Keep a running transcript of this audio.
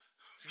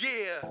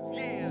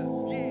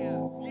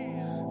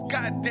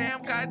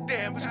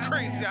Goddamn, it's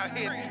crazy out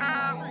here.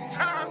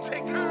 Time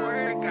taking over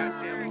every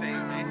goddamn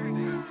thing,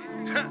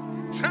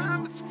 man.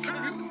 Time is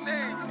community.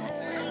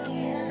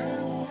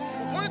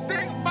 But one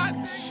thing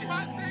about this shit,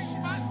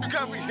 you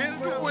gotta be hitting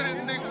the with it,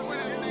 nigga.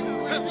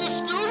 If you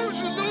snooze,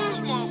 you lose,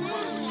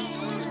 motherfucker.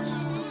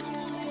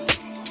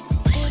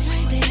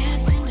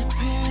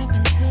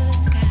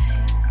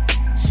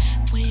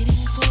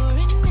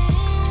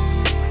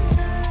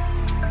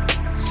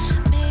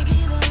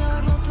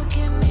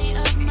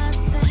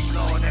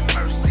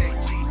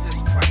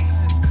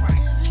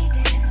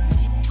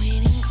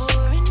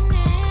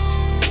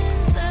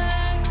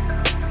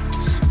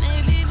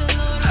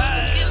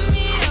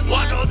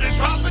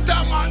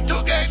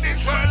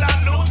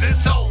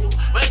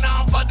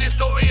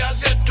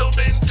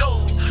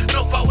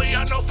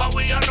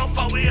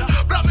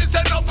 Promise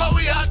enough for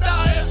we are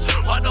dying.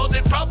 What does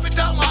it profit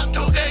a man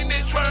to gain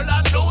this world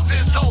and lose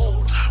his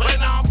soul? When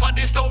half of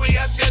the story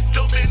has yet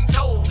to be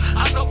told.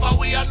 Enough for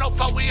we.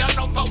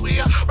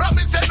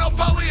 Promise enough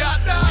for we are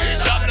dying.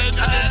 It's up in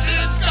the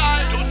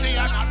sky to see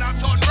another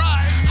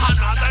sunrise.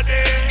 Another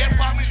day, get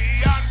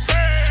family and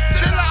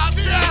friends. The last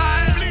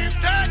time, please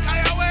take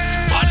her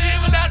away. But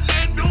even that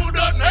men do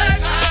don't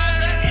make us.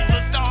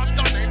 Evil thoughts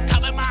don't enter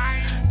my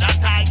mind. That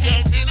I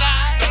can't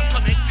deny. Don't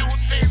commit you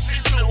things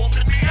if you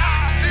open me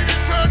eyes. See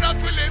this world that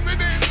we living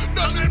in.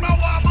 Don't let my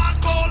warm and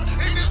cold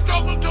in the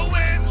struggle to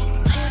win.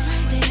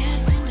 Every day I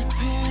send a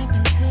prayer up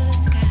into the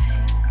sky,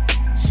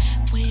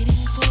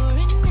 waiting for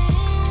an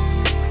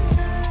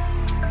answer.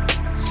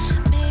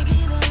 Maybe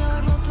the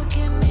Lord will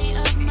forgive me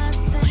of my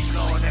sins.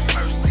 Lord have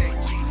mercy,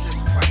 Jesus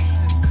Christ.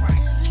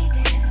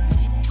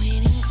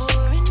 Waiting for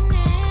an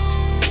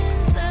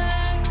answer.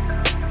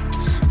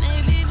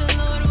 Maybe the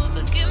Lord will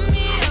forgive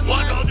me of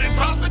What my does it sins.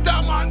 profit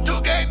a man to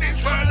gain this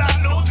world and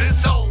lose his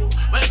soul?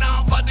 When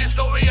half of the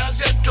story has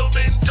yet to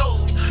be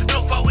told.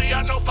 Enough for we.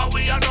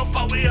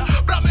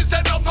 Promise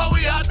enough for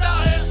we are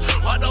dying.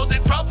 What does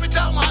it profit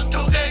a man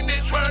to gain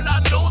this world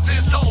and lose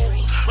his soul?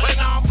 When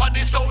half of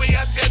the story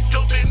has yet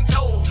to be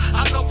told.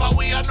 Enough for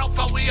we.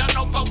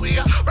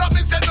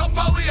 Promise enough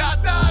for we are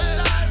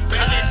dying.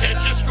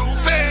 Penitentiary screw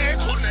face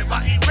could never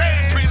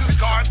erase. Prison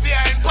scars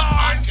behind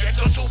bars, get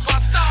a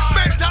superstar.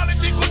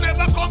 Mentality could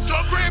never come to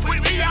a grip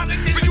with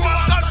reality.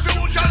 Visual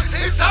confusion,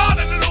 it's all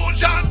an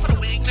illusion. For the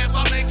weak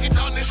never make it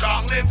on the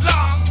strong live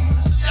long.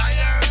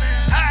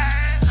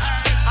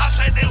 I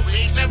said the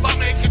weak never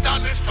make it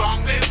on the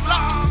strong live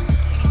long.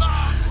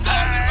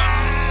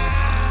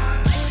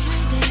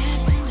 Every day I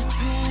send a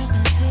prayer up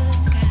into the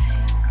sky,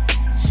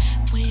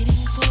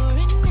 waiting for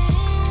an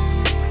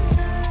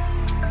answer.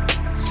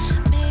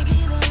 Maybe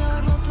the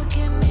Lord will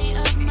forgive me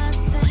of my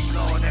sins.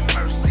 Lord have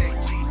mercy,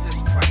 Jesus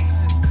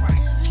Christ.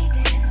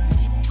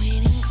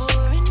 Waiting for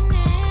an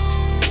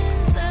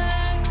answer.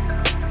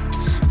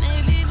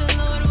 Maybe the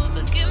Lord will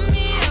forgive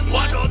me of my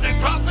What does it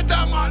sins. profit a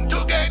man to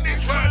gain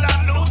this world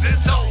and lose his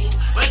soul?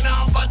 When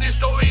half of the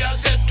story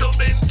has yet to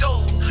be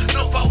told.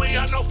 Enough for we.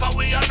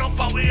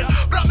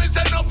 Promise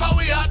enough for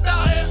we are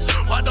dying.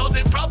 What does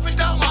it profit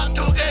a man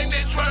to gain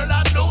this world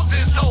and lose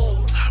his soul?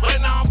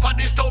 When half of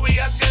the story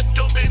has yet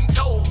to be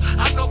told.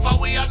 Enough for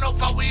we.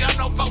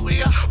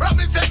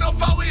 Promise enough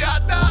for we are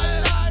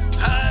dying.